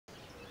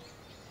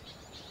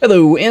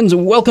Hello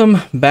and welcome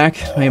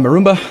back. I am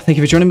Arumba. Thank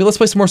you for joining me. Let's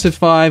play some more Civ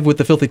 5 with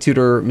the Filthy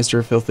Tutor,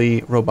 Mr.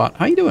 Filthy Robot.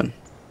 How you doing?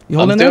 You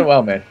holding in there? I'm doing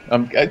well, man.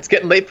 It's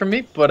getting late for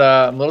me, but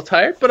I'm a little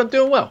tired, but I'm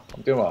doing well.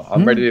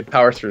 I'm ready to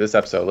power through this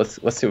episode.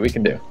 Let's see what we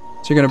can do.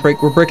 So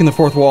we're breaking the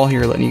fourth wall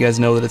here, letting you guys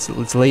know that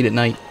it's late at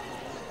night.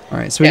 All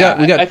right, so we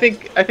got. I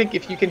think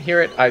if you can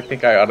hear it, I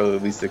think I ought to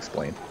at least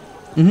explain.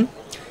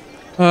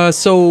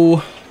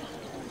 So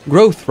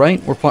growth,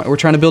 right? We're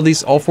trying to build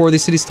all four of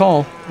these cities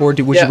tall, or would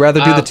you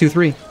rather do the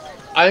 2-3?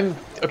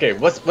 Okay.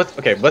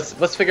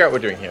 Let's figure out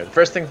what we're doing here. The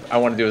first thing I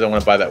want to do is I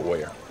want to buy that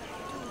warrior.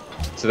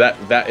 So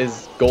that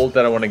is gold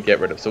that I want to get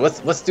rid of. So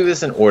let's do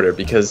this in order,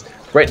 because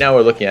right now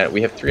we're looking at it.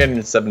 We have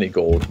 370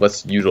 gold.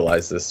 Let's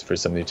utilize this for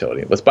some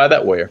utility. Let's buy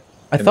that warrior.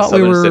 I thought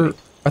we were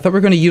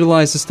going to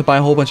utilize this to buy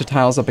a whole bunch of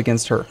tiles up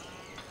against her.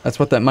 That's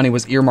what that money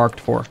was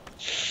earmarked for.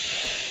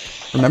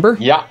 Remember?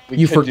 Yeah.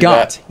 You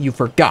forgot. You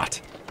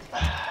forgot.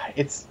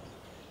 It's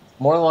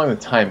more along the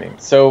timing.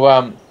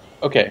 So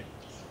okay,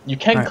 you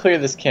can clear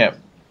this camp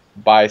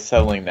by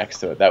settling next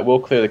to it. That will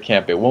clear the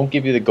camp. It won't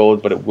give you the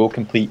gold, but it will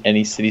complete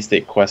any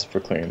city-state quest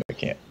for clearing the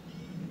camp.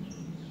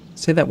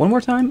 Say that one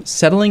more time.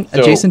 Settling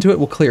adjacent to it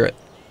will clear it.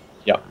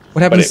 Yep.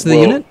 What happens to the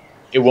unit?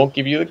 It won't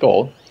give you the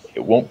gold.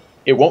 It won't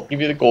give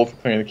you the gold for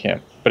clearing the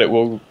camp, but it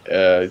will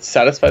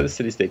satisfy the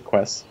city-state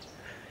quest,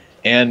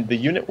 and the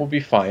unit will be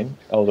fine,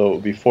 although it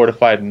will be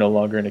fortified and no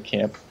longer in a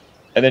camp.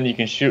 And then you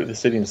can shoot at the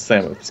city and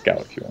slam it with the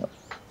scout if you want.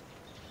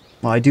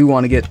 Well, I do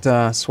want to get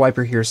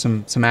Swiper here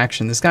some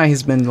action. This guy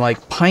has been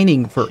like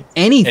pining for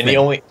anything.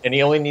 And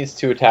he only needs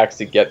 2 attacks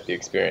to get the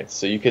experience.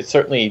 So you could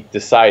certainly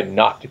decide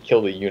not to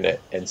kill the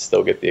unit and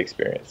still get the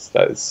experience.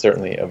 That is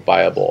certainly a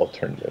viable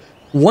alternative.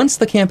 Once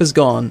the camp is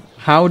gone,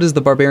 how does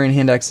the Barbarian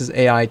Handex's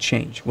AI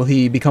change? Will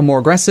he become more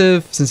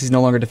aggressive since he's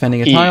no longer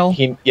defending a tile?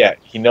 He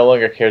no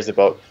longer cares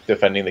about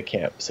defending the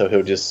camp. So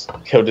he'll just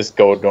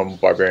go normal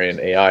Barbarian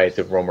AI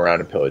to roam around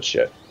and pillage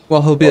shit.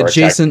 Well, he'll be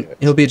adjacent.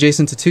 He'll be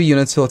adjacent to 2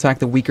 units. He'll attack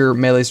the weaker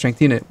melee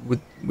strength unit. With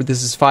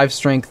this is 5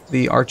 strength.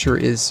 The archer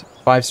is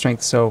 5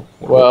 strength. So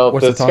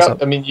what's the toss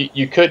up? I mean,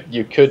 you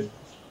could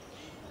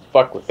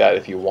fuck with that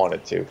if you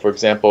wanted to. For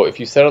example,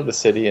 if you settle the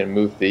city and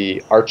move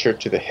the archer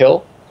to the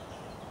hill,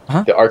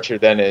 the archer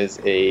then is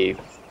a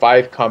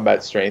 5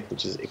 combat strength,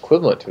 which is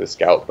equivalent to the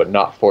scout, but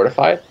not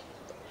fortified.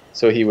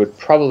 So he would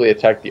probably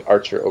attack the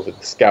archer over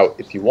the scout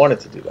if you wanted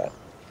to do that.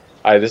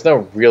 There's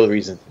no real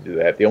reason to do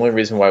that. The only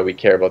reason why we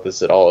care about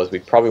this at all is we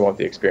probably want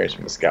the experience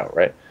from the scout,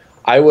 right?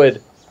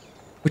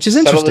 Which is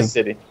interesting. The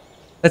city.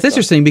 That's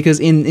interesting because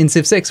in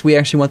Civ 6 we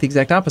actually want the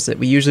exact opposite.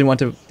 We usually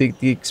want the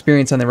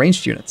experience on the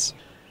ranged units.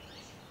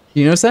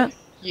 You notice that?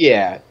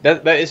 Yeah,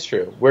 that is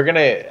true. We're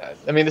gonna.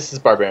 I mean, this is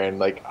Barbarian.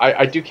 Like,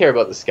 I do care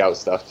about the scout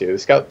stuff too. The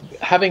scout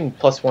having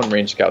 +1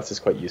 range scouts is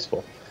quite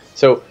useful.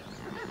 So,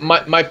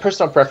 my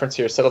personal preference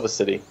here is settle the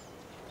city.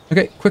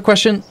 Okay, quick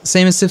question.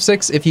 Same as Civ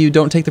 6, if you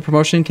don't take the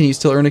promotion, can you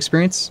still earn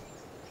experience?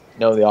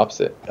 No, the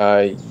opposite.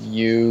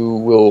 You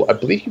will, I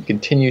believe you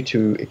continue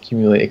to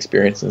accumulate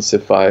experience in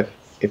Civ 5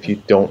 if you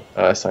don't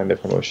sign the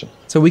promotion.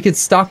 So we could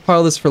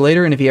stockpile this for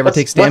later, and if he ever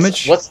takes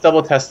damage... Let's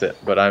double test it,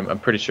 but I'm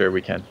pretty sure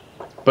we can.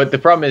 But the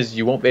problem is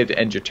you won't be able to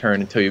end your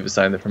turn until you've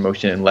assigned the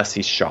promotion unless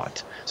he's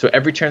shot. So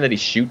every turn that he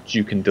shoots,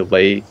 you can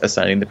delay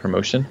assigning the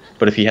promotion,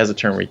 but if he has a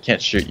turn where he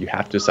can't shoot, you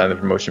have to assign the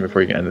promotion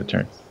before you can end the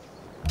turn.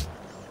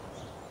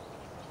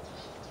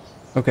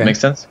 Okay. Makes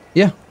sense?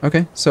 Yeah.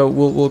 Okay. So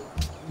we'll.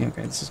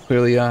 Okay. This is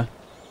clearly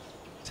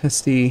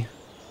Testy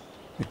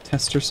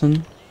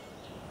McTesterson.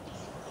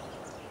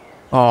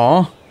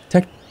 Aw.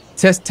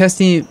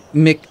 Testy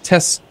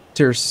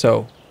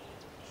McTesterso.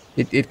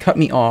 It cut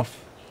me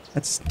off.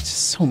 That's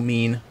just so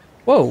mean.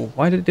 Whoa.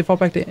 Why did it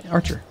default back to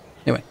Archer?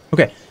 Anyway.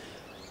 Okay.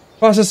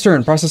 Process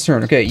turn.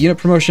 Okay. Unit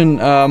promotion.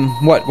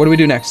 What do we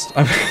do next?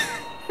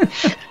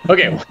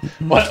 Okay, all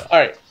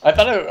right. I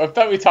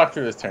thought we talked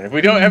through this turn. If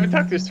we haven't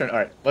talked through this turn, all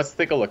right. Let's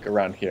take a look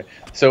around here.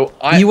 So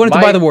you wanted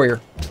to buy the warrior.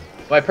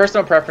 My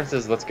personal preference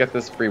is let's get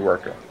this free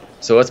worker.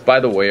 So let's buy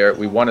the warrior.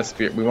 We want a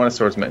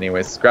swordsman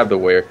anyways. Let's grab the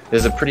warrior.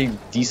 There's a pretty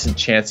decent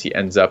chance he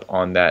ends up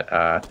on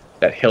that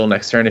hill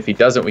next turn. If he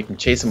doesn't, we can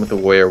chase him with the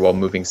warrior while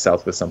moving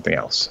south with something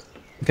else.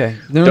 Okay.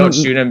 Don't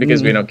shoot him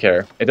because we don't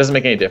care. It doesn't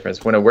make any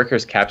difference. When a worker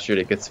is captured,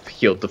 it gets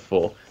healed to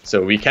full.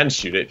 So we can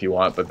shoot it if you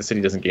want, but the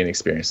city doesn't gain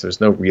experience. So there's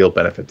no real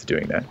benefit to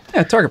doing that.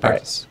 Yeah, target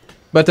practice.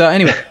 Right. But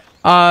anyway,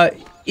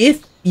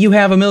 if you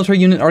have a military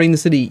unit already in the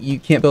city, you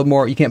can't build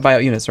more. You can't buy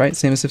out units, right?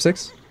 Same as Civ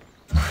 6?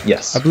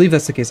 Yes. I believe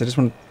that's the case. I just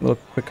want a little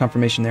quick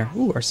confirmation there.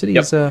 Ooh, our city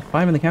is 5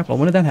 in the capital.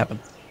 When did that happen?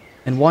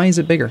 And why is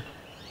it bigger?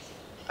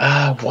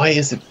 Why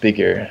is it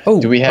bigger? Oh,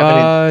 do we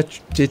have any?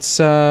 It's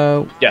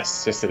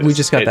Yes, it is. We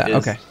just got that.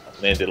 Okay.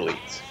 Landed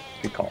elites.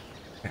 Good call.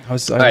 I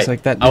was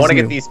like that. I want to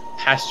get these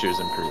pastures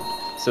improved.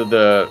 So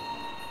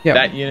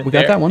that unit we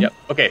got that one. Yep.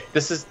 Okay,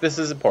 this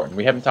is important.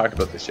 We haven't talked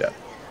about this yet.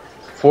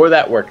 For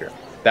that worker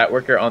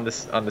on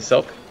the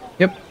silk.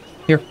 Yep.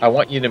 Here. I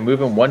want you to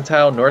move him 1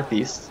 tile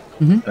northeast,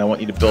 and I want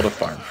you to build a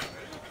farm.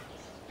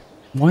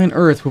 Why on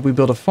earth would we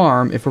build a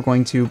farm if we're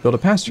going to build a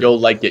pasture? You'll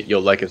like it.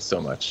 You'll like it so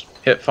much.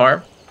 Hit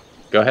farm.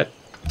 Go ahead.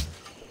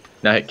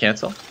 Now hit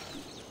cancel.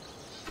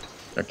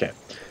 Okay.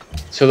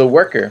 So the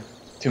worker,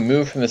 to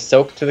move from the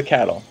silk to the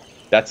cattle,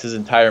 that's his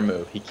entire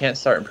move. He can't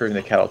start improving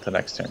the cattle till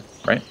next turn,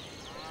 right?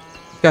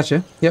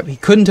 Gotcha. Yep, he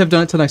couldn't have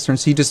done it till next turn,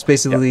 so he just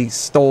basically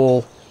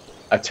stole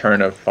a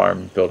turn of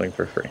farm building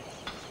for free.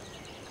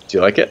 Do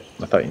you like it?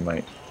 I thought you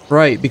might.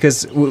 Right,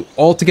 because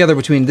altogether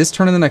between this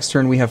turn and the next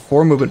turn, we have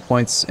 4 movement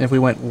points, and if we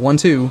went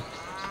 1-2,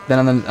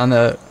 then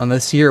on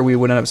this here we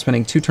would end up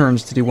spending 2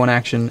 turns to do 1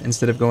 action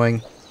instead of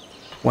going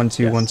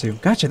 1-2,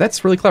 1-2. Gotcha,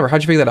 that's really clever.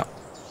 How'd you figure that out?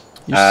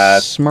 You're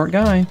a smart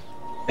guy.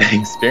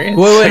 Experience.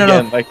 Wait,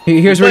 no. Like,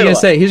 here's what you're gonna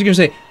say. Here's what you're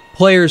gonna say.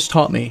 Players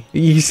taught me.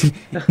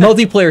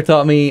 Multiplayer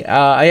taught me.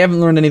 I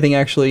haven't learned anything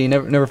actually.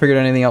 Never figured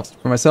out anything else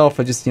for myself.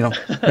 I just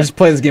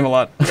play this game a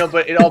lot.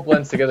 But it all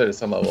blends together to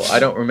some level. I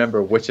don't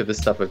remember which of this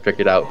stuff I've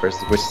figured out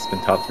versus which has been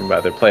taught to me by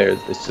other players.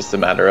 It's just a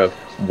matter of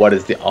what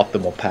is the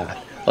optimal path.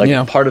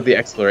 Like part of the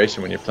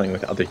exploration when you're playing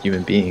with other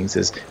human beings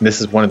is, and this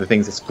is one of the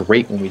things that's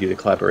great when we do the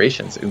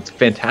collaborations. It's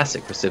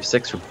fantastic for Civ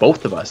 6 for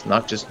both of us,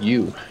 not just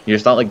you.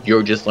 It's not like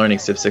you're just learning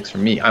Civ 6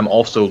 from me. I'm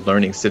also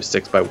learning Civ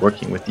 6 by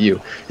working with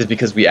you. It's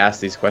because we ask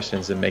these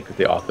questions and make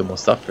the optimal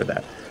stuff for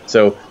that.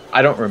 So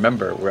I don't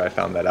remember where I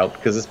found that out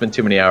because it's been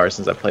too many hours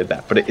since I played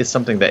that. But it is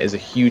something that is a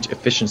huge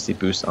efficiency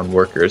boost on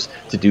workers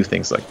to do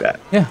things like that.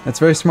 Yeah, that's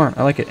very smart.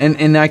 I like it.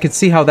 And I could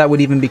see how that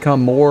would even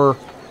become more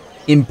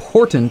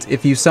important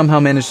if you somehow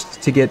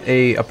managed to get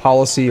a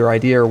policy or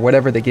idea or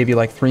whatever that gave you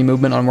like 3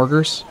 movement on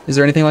workers. Is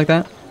there anything like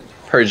that?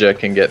 Persia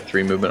can get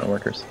 3 movement on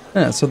workers.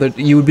 Yeah, so that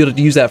you would be able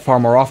to use that far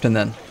more often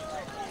then.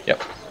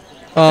 Yep.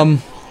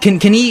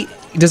 Can he?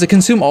 Does it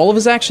consume all of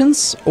his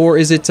actions, or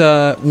is it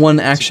one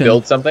action? To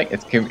build something,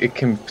 it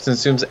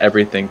consumes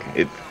everything.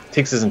 It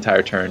takes his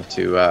entire turn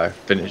to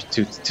finish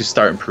to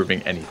start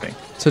improving anything.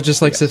 So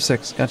just like Civ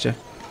 6, gotcha.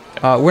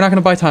 We're not going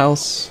to buy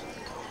tiles.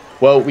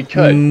 Well, we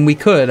could. We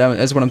could.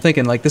 That's what I'm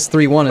thinking. Like this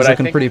 3-1 is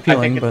looking pretty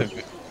appealing, but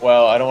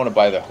well, I don't want to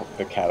buy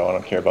the cattle. I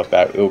don't care about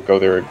that. It'll go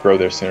there, grow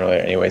there sooner or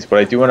later, anyways. What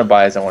I do want to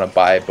buy is I want to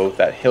buy both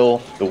that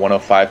hill, the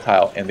 105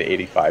 tile, and the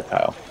 85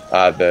 tile.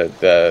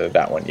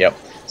 That one. Yep.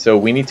 So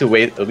we need to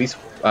wait at least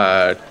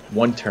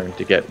 1 turn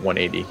to get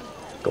 180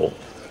 gold.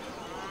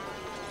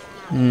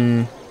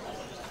 You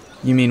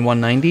mean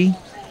 190?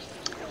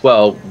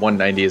 Well,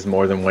 190 is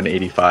more than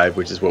 185,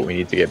 which is what we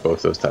need to get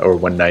both those tiles. Or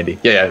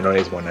 190. Yeah, no,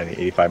 it's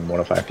 190. 85 and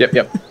 105.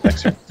 Yep.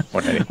 Next turn.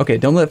 190. Okay,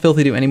 don't let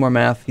Filthy do any more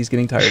math. He's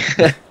getting tired.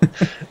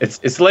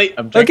 It's late.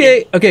 I'm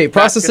drinking. Okay.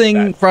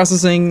 Processing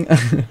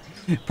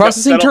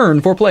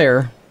turn for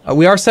player.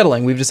 We are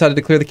settling. We've decided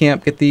to clear the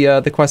camp, get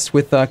the quest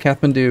with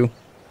Kathmandu.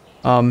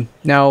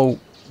 Now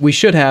we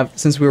should have,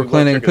 since we were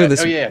planning to clear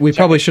this, we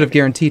probably should have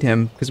guaranteed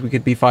him because we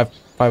could be 5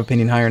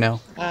 opinion higher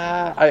now.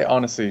 I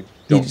honestly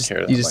don't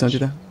care that You just much. don't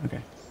do that?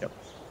 Okay. Yep.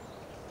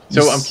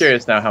 So I'm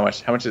curious now, how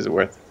much is it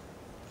worth?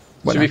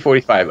 It should be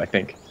 45, I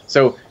think.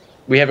 So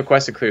we have a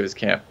quest to clear this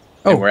camp,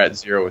 and we're at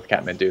 0 with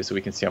Kathmandu, so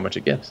we can see how much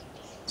it gives.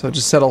 So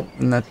just settle,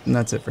 and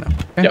that's it for now.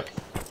 Okay? Yep.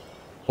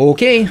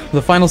 Okay,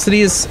 the final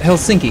city is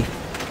Helsinki.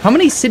 How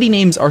many city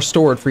names are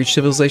stored for each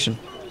civilization?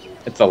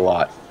 It's a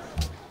lot.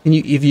 And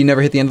if you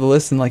never hit the end of the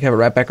list and like have it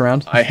wrap back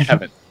around? I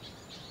haven't.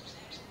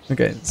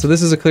 Okay, so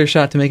this is a clear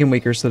shot to make him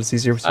weaker so it's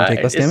easier to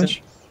take less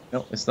damage?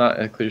 No, it's not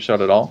a clear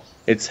shot at all.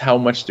 It's how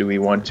much do we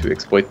want to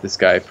exploit this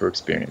guy for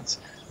experience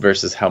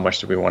versus how much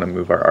do we want to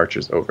move our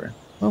archers over.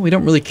 Well, we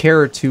don't really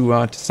care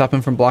to stop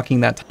him from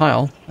blocking that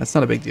tile. That's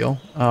not a big deal.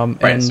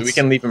 Right, so we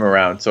can leave him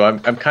around. So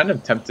I'm kind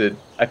of tempted.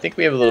 I think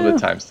we have a little bit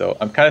of time still.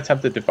 I'm kind of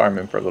tempted to farm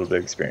him for a little bit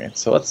of experience.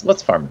 So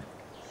let's farm him.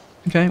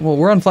 Okay, well,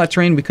 we're on flat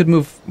terrain. We could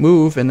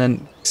move and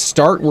then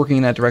start working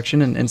in that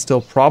direction and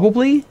still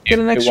probably get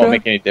an extra. It won't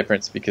make any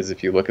difference because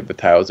if you look at the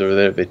tiles over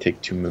there, they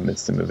take 2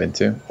 movements to move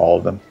into, all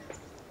of them.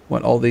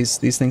 What, all these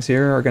things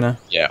here are gonna?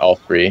 Yeah, all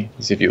 3.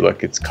 So if you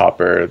look, it's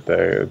copper,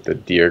 the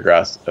deer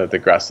grass, the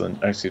grassland,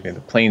 excuse me,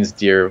 the plains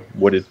deer,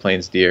 wooded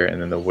plains deer,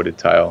 and then the wooded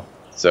tile.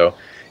 So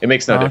it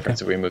makes no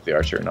difference if we move the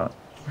archer or not.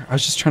 I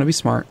was just trying to be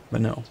smart, but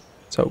no.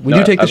 So we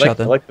do take the shot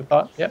then. I like the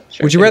thought. Yeah,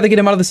 sure. Would you rather get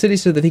him out of the city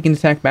so that he can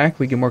attack back?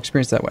 We get more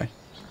experience that way.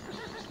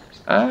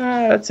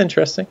 That's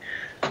interesting.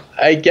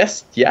 I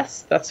guess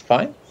yes, that's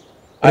fine.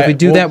 But if we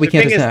do that, we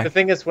can't attack. The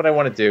thing is, what I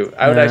want to do,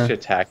 I would actually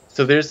attack.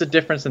 So there's a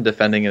difference in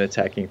defending and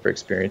attacking for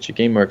experience. You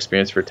gain more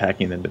experience for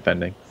attacking than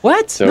defending.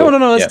 What? So,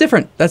 no, that's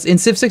different. That's in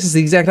Civ 6 is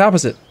the exact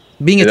opposite.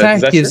 Being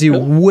attacked gives you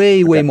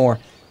way more.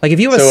 Like if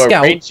you have a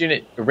scout,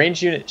 a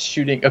range unit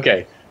shooting.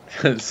 Okay.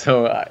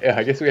 So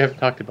I guess we haven't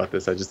talked about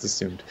this. I just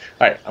assumed.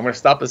 All right, I'm going to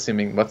stop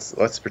assuming.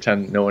 Let's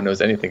pretend no one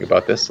knows anything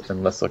about this,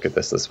 and let's look at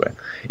this way.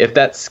 If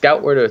that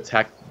scout were to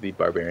attack the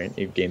barbarian,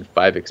 you gain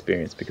 5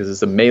 experience because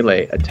it's a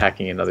melee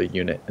attacking another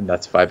unit, and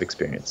that's 5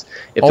 experience.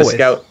 If the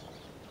scout,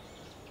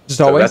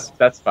 just always,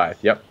 that's 5.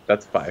 Yep,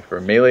 that's 5 for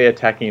melee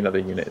attacking another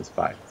unit is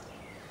 5.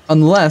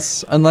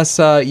 Unless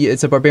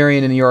it's a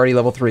barbarian and you're already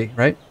level 3,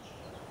 right?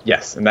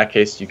 Yes, in that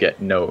case you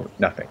get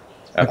nothing.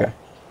 Okay. All.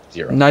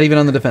 0. Not even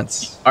on the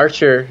defense. The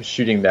archer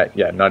shooting that,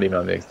 not even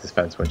on the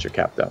defense once you're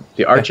capped up.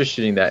 The archer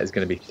shooting that is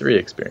going to be 3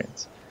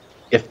 experience.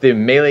 If the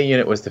melee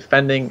unit was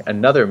defending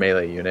another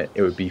melee unit,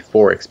 it would be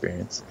 4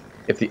 experience.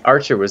 If the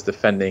archer was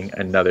defending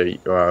another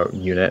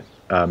unit,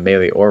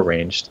 melee or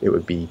ranged, it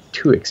would be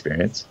 2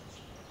 experience.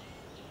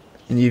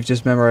 And you've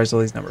just memorized all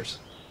these numbers.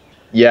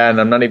 Yeah,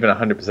 and I'm not even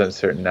 100%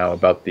 certain now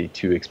about the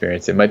 2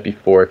 experience. It might be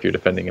 4 if you're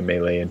defending a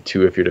melee and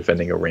 2 if you're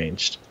defending a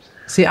ranged.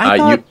 See, I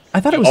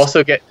thought it was... You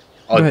also get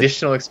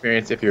additional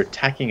experience if you're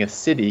attacking a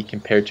city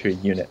compared to a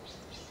unit.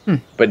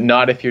 But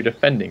not if you're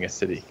defending a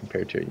city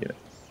compared to a unit.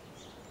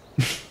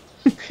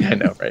 I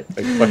know, right?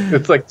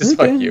 It's like, just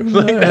fuck you.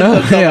 Like,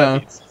 that's yeah.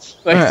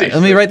 Like, all right,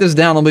 let me write this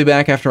down. I'll be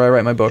back after I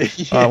write my book.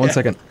 Yeah. 1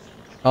 second.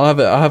 I'll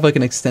have like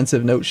an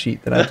extensive note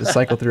sheet that I have to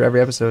cycle through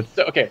every episode.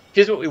 So, okay,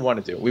 here's what we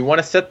want to do. We want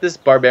to set this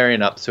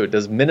barbarian up so it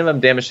does minimum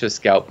damage to a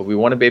scout, but we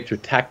want to be able to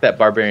attack that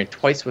barbarian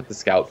twice with the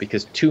scout,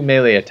 because 2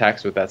 melee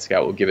attacks with that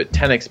scout will give it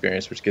 10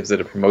 experience, which gives it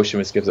a promotion,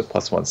 which gives it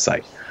 +1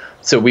 sight.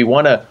 So we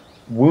want to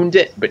wound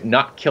it, but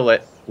not kill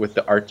it with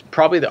the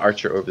probably the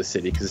archer over the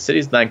city, because the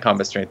city's 9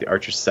 combat strength, the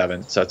archer's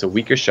 7, so it's a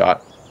weaker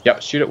shot.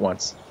 Yep, shoot it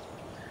once.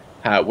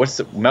 What's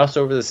the mouse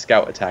over the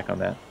scout attack on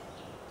that?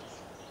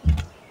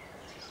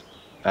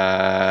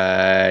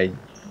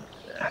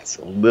 That's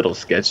a little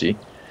sketchy.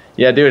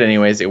 Yeah, do it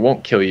anyways. It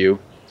won't kill you,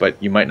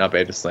 but you might not be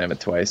able to slam it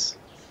twice.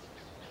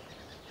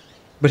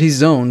 But he's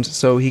zoned,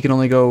 so he can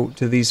only go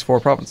to these 4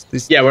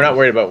 provinces. Yeah, we're not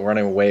worried about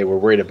running away. We're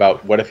worried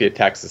about what if he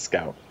attacks the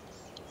scout.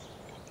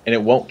 And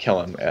it won't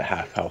kill him at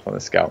half health on the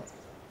scout.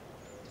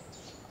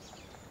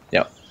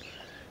 Yeah.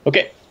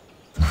 Okay.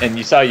 And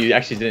you saw you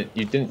actually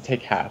didn't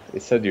take half.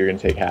 It said you were going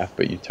to take half,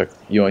 but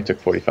you only took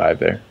 45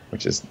 there,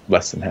 which is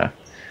less than half.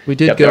 We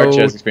did yep, go. The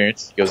archer has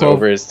experience. Goes 12,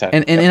 over his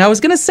 10. And I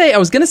was gonna say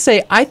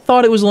I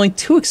thought it was only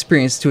 2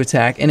 experience to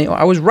attack, and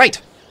I was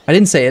right. I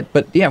didn't say it,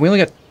 but yeah, we only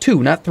got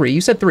 2, not 3.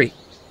 You said 3.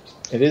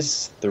 It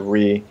is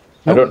 3. Nope.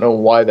 I don't know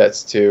why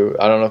that's 2.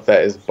 I don't know if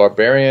that is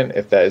barbarian,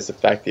 if that is the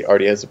fact he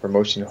already has a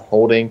promotion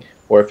holding,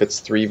 or if it's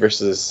 3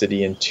 versus a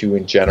city and 2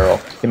 in general.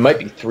 It might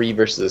be 3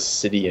 versus a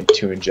city and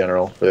 2 in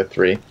general for the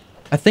 3.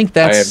 I think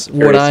that's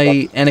what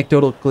I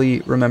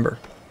anecdotally remember.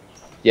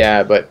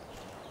 Yeah, but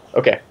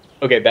okay.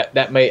 Okay,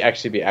 that may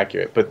actually be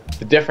accurate, but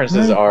the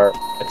differences are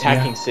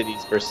attacking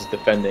cities versus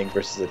defending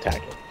versus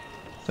attacking.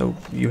 So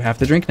you have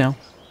to drink now.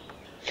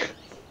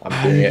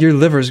 I'm doing it. Your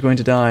liver is going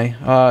to die.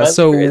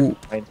 So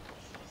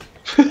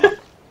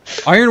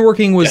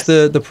ironworking was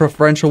the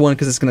preferential one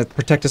because it's going to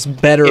protect us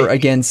better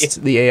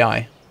against the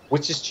AI.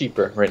 Which is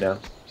cheaper right now?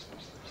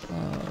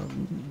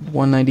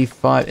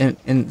 195,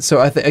 and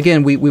so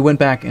again we went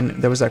back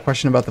and there was that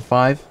question about the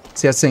 5.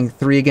 See, I was saying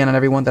 3 again on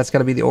everyone. That's got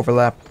to be the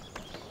overlap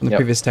from the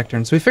previous tech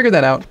turn. So we figured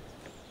that out.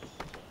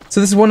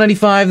 So this is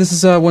 195. This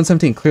is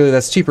 117. Clearly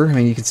that's cheaper. I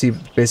mean, you can see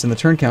based on the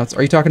turn counts.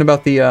 Are you talking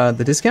about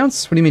the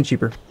discounts? What do you mean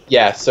cheaper?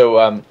 Yeah.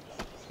 So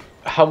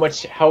how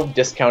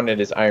discounted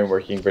is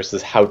ironworking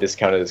versus how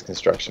discounted is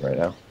construction right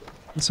now?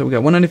 So we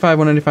got 195,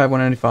 195,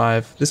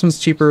 195. This one's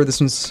cheaper. This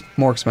one's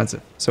more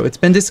expensive. So it's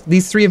been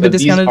these 3 have been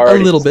discounted a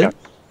little bit.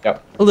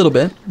 Yep. A little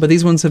bit, but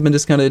these ones have been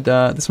discounted.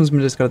 This one's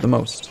been discounted the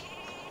most.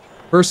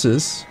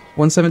 Versus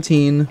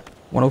 117,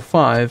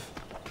 105,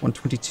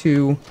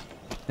 122,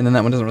 and then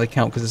that one doesn't really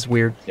count because it's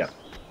weird. Yeah.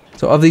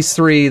 So of these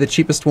 3, the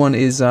cheapest one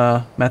is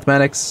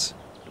mathematics.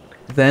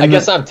 Then I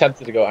guess I'm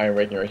tempted to go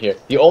ironworking right here.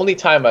 The only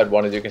time I'd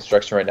want to do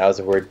construction right now is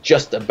if we're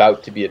just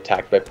about to be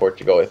attacked by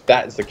Portugal. If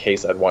that is the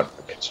case, I'd want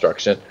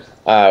construction.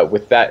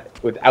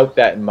 Without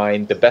that in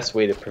mind, the best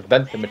way to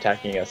prevent them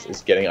attacking us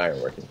is getting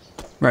ironworking.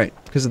 Right,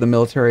 because of the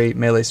military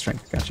melee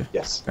strength. Gotcha.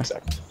 Yes, okay.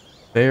 Exactly.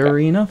 Fair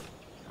enough.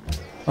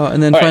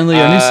 And then finally,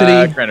 our new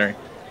city. Granary.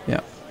 Yeah.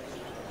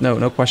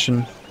 No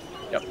question.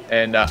 Yep.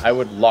 And I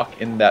would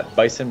lock in that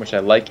bison, which I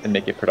like, and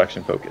make it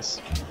production focus.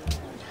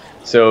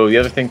 So the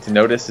other thing to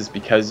notice is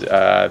because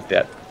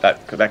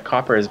that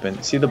copper has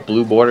been. See the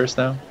blue borders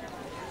now.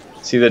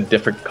 See the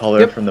different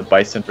color from the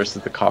bison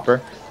versus the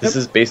copper. This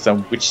is based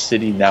on which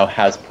city now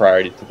has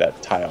priority to that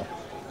tile.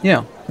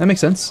 Yeah, that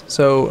makes sense.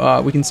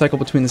 So we can cycle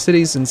between the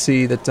cities and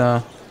see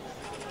that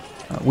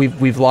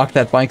we've locked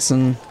that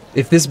bison.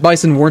 If this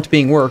bison weren't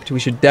being worked, we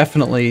should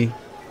definitely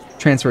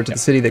transfer it to the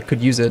city that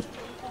could use it.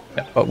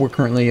 Yeah. But we're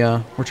currently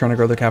we're trying to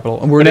grow the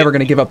capital, and we're never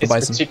going to give up the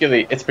bison.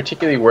 It's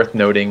particularly worth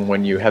noting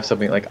when you have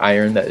something like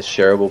iron that is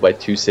shareable by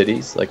 2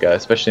 cities, like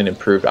especially an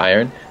improved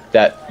iron,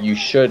 that you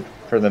should,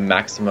 for the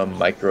maximum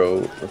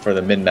for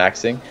the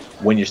min-maxing,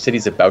 when your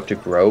city's about to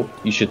grow,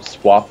 you should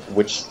swap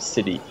which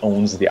city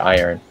owns the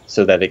iron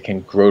so that it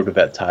can grow to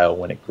that tile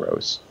when it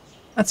grows.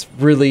 That's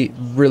really,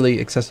 really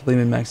excessively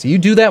min-maxing. You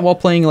do that while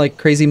playing like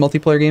crazy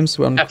multiplayer games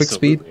on quick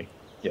speed?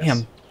 Yes.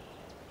 Damn.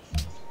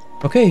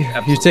 Okay,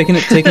 you're taking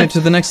it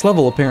to the next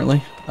level apparently.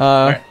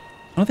 Right. I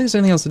don't think there's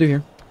anything else to do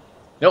here.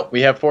 Nope,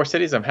 we have 4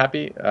 cities. I'm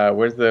happy.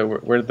 Where did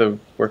the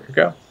worker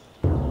go?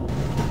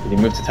 Did he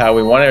move to tile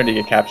we wanted, or did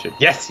he get captured?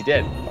 Yes, he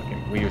did.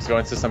 He was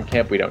going to some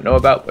camp we don't know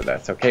about, but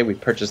that's okay. We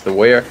purchased the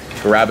warrior,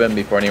 grab him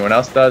before anyone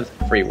else does.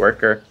 Free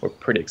worker. We're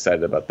pretty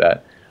excited about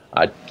that.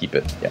 I'd keep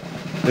it. Yeah,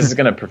 this is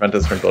going to prevent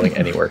us from building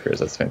any workers.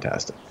 That's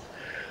fantastic.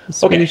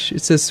 Swedish.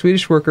 It says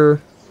Swedish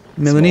worker,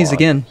 Milanese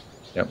again.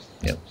 Yep.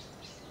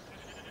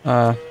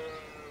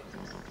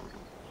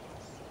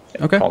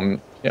 Okay.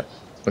 Yep.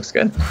 Looks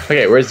good.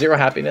 Okay, we're at 0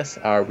 happiness.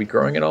 Are we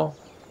growing at all?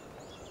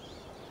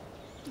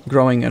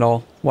 growing at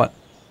all. What?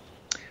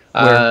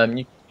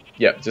 Where?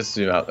 Yeah, just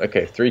zoom out.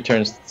 Okay, 3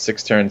 turns,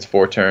 6 turns,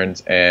 4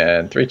 turns,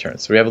 and 3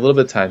 turns. So we have a little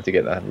bit of time to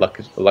get that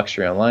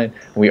luxury online.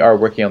 We are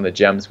working on the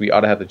gems. We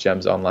ought to have the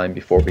gems online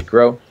before we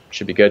grow.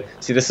 Should be good.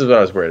 See, this is what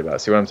I was worried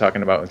about. See what I'm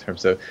talking about in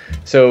terms of...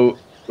 So,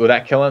 will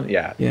that kill him?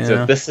 Yeah.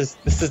 So this is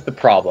the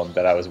problem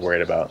that I was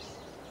worried about.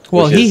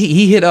 Well,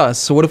 he hit us,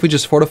 so what if we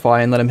just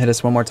fortify and let him hit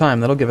us one more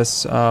time? That'll give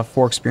us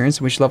 4 experience,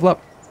 and we should level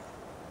up.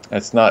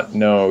 That's not...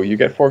 No, you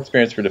get 4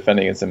 experience for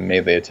defending against a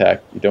melee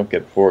attack. You don't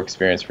get 4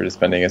 experience for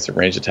defending against a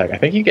ranged attack. I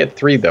think you get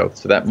 3, though,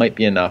 so that might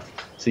be enough.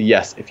 So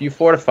yes, if you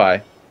fortify,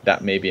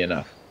 that may be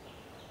enough.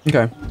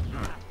 Okay.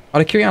 Out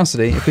of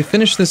curiosity, if we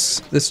finish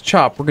this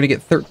chop, we're going to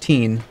get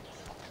 13.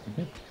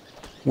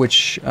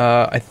 Which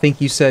I think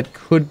you said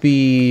could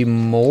be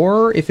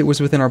more if it was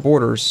within our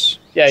borders.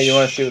 Yeah, you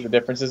want to see what the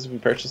difference is if we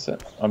purchase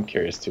it? I'm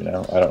curious too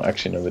now. I don't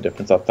actually know the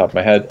difference off the top of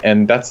my head.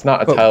 And that's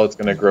not a tile that's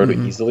going to grow to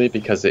easily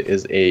because it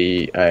is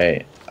we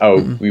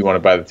want to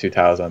buy the 2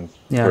 tiles on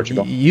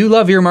Portugal. You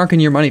love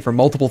earmarking your money for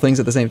multiple things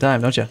at the same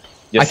time, don't you?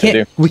 Yes, I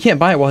do. We can't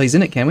buy it while he's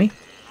in it, can we?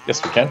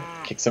 Yes, we can.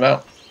 Kicks him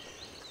out.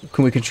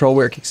 Can we control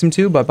where it kicks him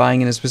to by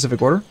buying in a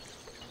specific order?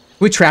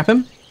 We trap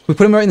him? We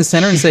put him right in the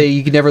center and say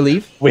you can never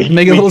leave?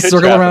 Make a little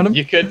circle around him?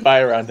 You could buy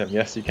around him.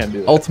 Yes, you can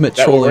do that. Ultimate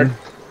trolling.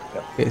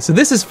 Yep. Okay, so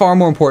this is far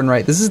more important,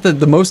 right? This is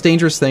the most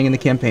dangerous thing in the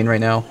campaign right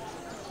now.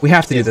 We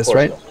have to do this,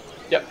 right?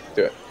 Yep,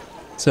 do it.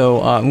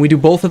 So we do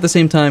both at the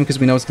same time because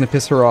we know it's going to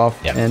piss her off.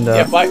 Yep. And,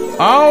 bye.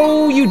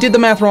 Oh, you did the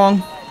math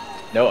wrong.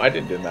 No, I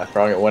didn't do the math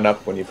wrong. It went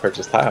up when you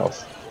purchased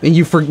tiles. And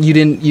you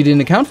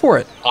didn't account for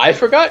it. I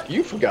forgot.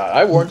 You forgot.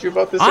 I warned you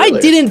about this earlier. I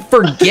didn't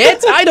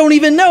forget. I don't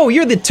even know.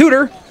 You're the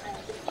tutor.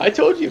 I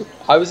told you.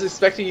 I was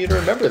expecting you to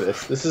remember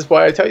this. This is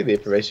why I tell you the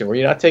information. Were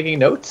you not taking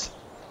notes?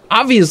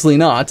 Obviously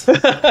not.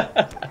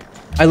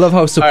 I love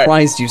how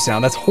surprised you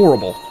sound. That's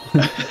horrible.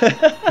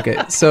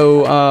 Okay,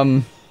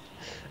 so...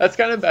 That's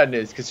kind of bad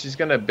news, because she's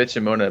going to bitch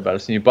and moan about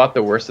us. And you bought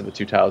the worst of the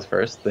 2 tiles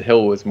first. The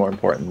hill was more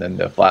important than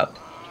the flat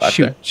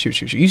shoot.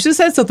 You should have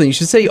said something. You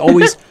should say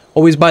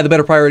always buy the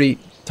better priority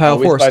tile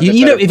first.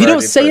 You know, if you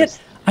don't say it,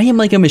 I am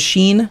like a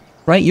machine...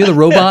 Right, you're the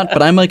robot,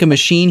 but I'm like a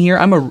machine here.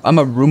 I'm a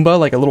Roomba,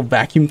 like a little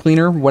vacuum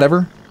cleaner,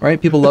 whatever. Right,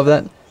 people love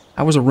that.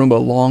 I was a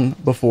Roomba long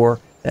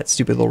before that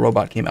stupid little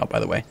robot came out, by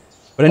the way.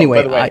 But anyway,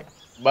 by the way,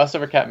 Mouse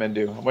over Catman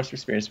do. How much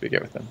experience do we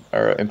get with them,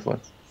 or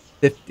influence?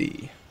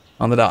 50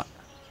 on the dot.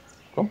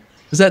 Cool.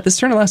 Was that this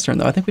turn or last turn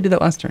though? I think we did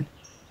that last turn.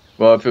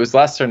 Well, if it was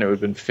last turn, it would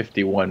have been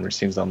 51, which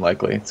seems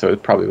unlikely. So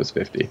it probably was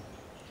 50.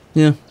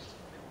 Yeah.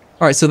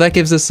 All right, so that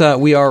gives us.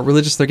 We are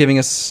religious. They're giving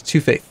us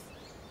 2 faith.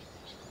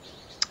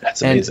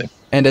 That's amazing.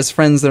 And as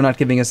friends, they're not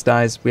giving us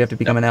dies. We have to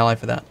become an ally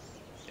for that.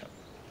 Yep.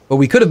 But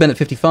we could have been at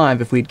 55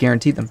 if we'd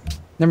guaranteed them.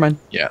 Never mind.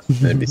 Yeah,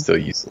 it'd be still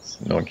useless.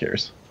 No one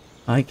cares.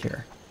 I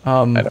care.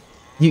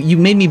 You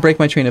made me break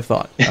my train of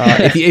thought.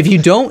 If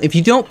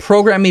you don't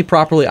program me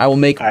properly, I will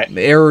make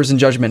errors in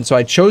judgment. So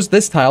I chose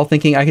this tile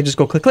thinking I could just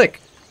go click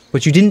click.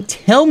 But you didn't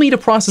tell me to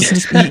process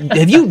this.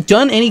 Have you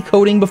done any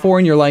coding before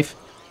in your life?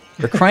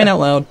 You're crying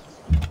out loud.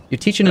 You're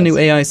teaching a new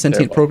AI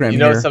sentient program. You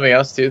know something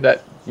else too?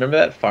 Remember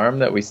that farm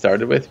that we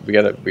started with? We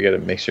gotta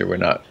make sure we're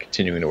not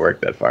continuing to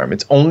work that farm.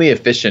 It's only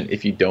efficient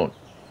if you don't.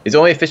 It's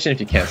only efficient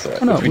if you cancel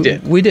it. Oh, no, which we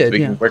did. We did. So we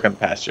can work on the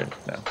pasture.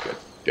 No,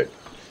 good.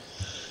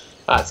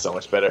 That's so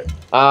much better.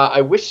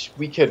 I wish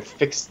we could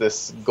fix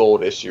this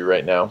gold issue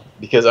right now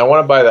because I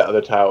want to buy that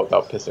other tile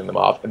without pissing them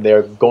off, and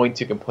they're going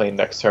to complain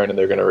next turn, and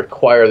they're going to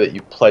require that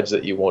you pledge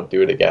that you won't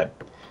do it again.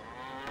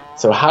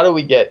 So how do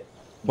we get?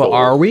 Well,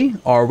 are we?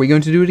 Are we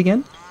going to do it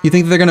again? You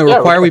think they're going to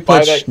require we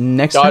pledge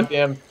next turn?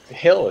 Goddamn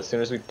hill as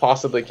soon as we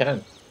possibly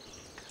can.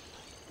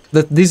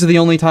 These are the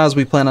only tiles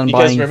we plan on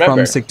buying from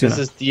Sigtuna. This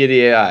is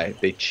Deity AI.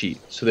 They cheat.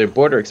 So their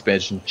border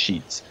expansion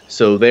cheats.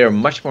 So they are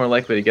much more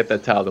likely to get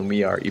that tile than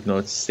we are, even though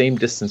it's the same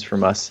distance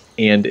from us,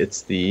 and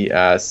it's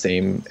the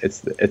same.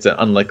 It's an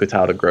unlikely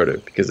tile to grow to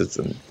because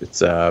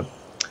it's a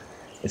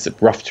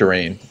rough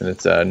terrain, and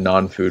it's a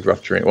non-food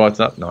rough terrain. Well, it's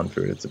not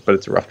non-food, but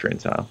it's a rough terrain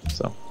tile.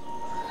 So,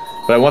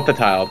 but I want the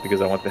tile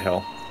because I want the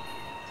hill.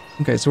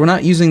 Okay, so we're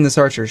not using this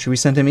archer. Should we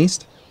send him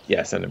east?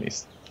 Yeah, send him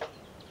east.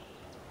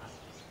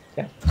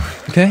 Yeah.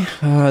 Okay,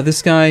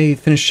 this guy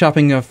finished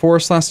chopping a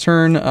forest last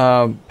turn.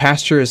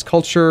 Pasture is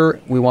culture.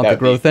 We want the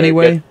growth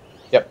anyway. Good.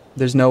 Yep.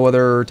 There's no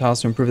other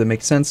tiles to improve that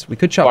make sense. We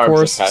could chop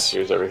forests. Farms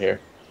and pastures over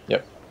here.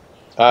 Yep.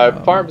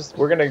 Farms,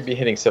 we're going to be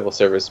hitting civil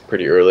service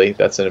pretty early.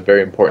 That's a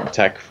very important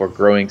tech for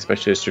growing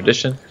specialist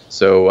tradition.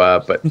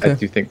 So, but I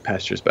do think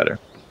pasture is better.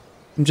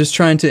 I'm just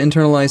trying to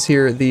internalize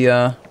here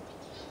the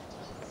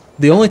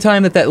only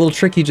time that little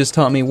trick you just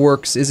taught me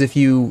works is if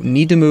you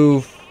need to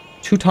move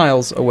 2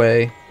 tiles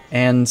away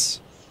and...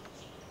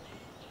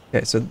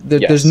 Okay, so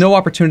there's no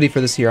opportunity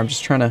for this here. I'm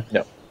just trying to...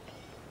 No.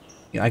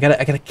 I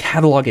gotta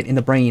catalog it in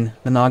the brain,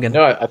 the noggin.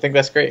 No, I think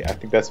that's great. I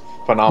think that's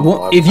phenomenal.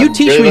 Well, if you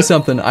teach me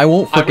something, I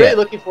won't forget. I'm really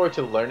looking forward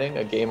to learning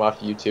a game off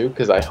you too,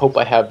 because I hope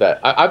I have that.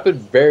 I've been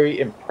very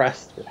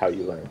impressed with how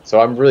you learn,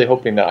 so I'm really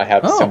hoping that I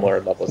have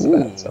similar levels of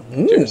that. So,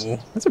 cheers.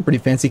 That's a pretty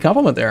fancy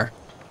compliment there.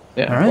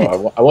 Yeah, all right.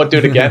 Well, I won't do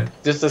it again.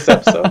 Just this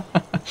episode.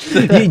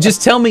 You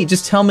just tell me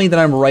that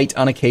I'm right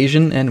on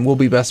occasion, and we'll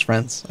be best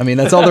friends. I mean,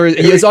 that's all there is.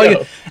 It's all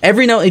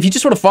every now, if you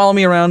just sort of follow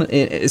me around,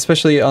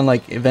 especially on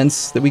like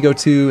events that we go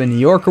to in New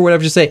York or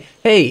whatever, just say,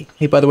 hey,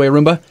 by the way,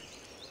 Arumba,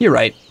 you're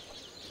right,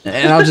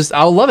 and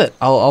I'll love it.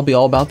 I'll be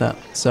all about that.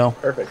 So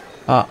perfect.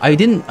 I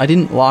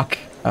didn't lock.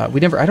 I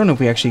don't know if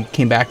we actually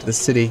came back to the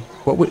city.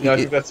 No, I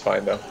think that's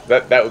fine though.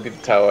 That would be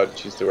the tile I'd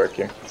choose to work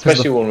here,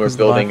 especially when we're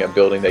building a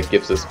building that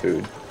gives us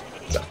food.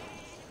 So.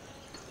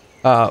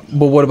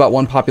 But what about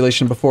one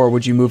population before?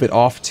 Would you move it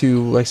off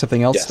to like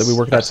something else that we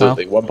work at that tile?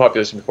 Absolutely. One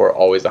population before,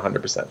 always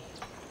 100%.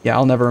 Yeah,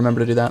 I'll never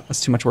remember to do that.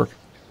 That's too much work.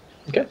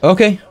 Okay.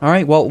 Okay. All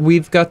right. Well,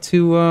 we've got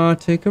to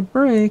take a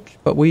break,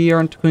 but we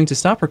aren't going to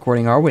stop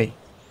recording, are we?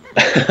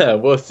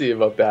 We'll see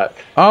about that.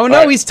 Oh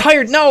no, he's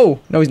tired. No,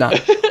 he's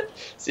not.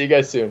 See you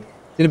guys soon.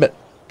 In a bit.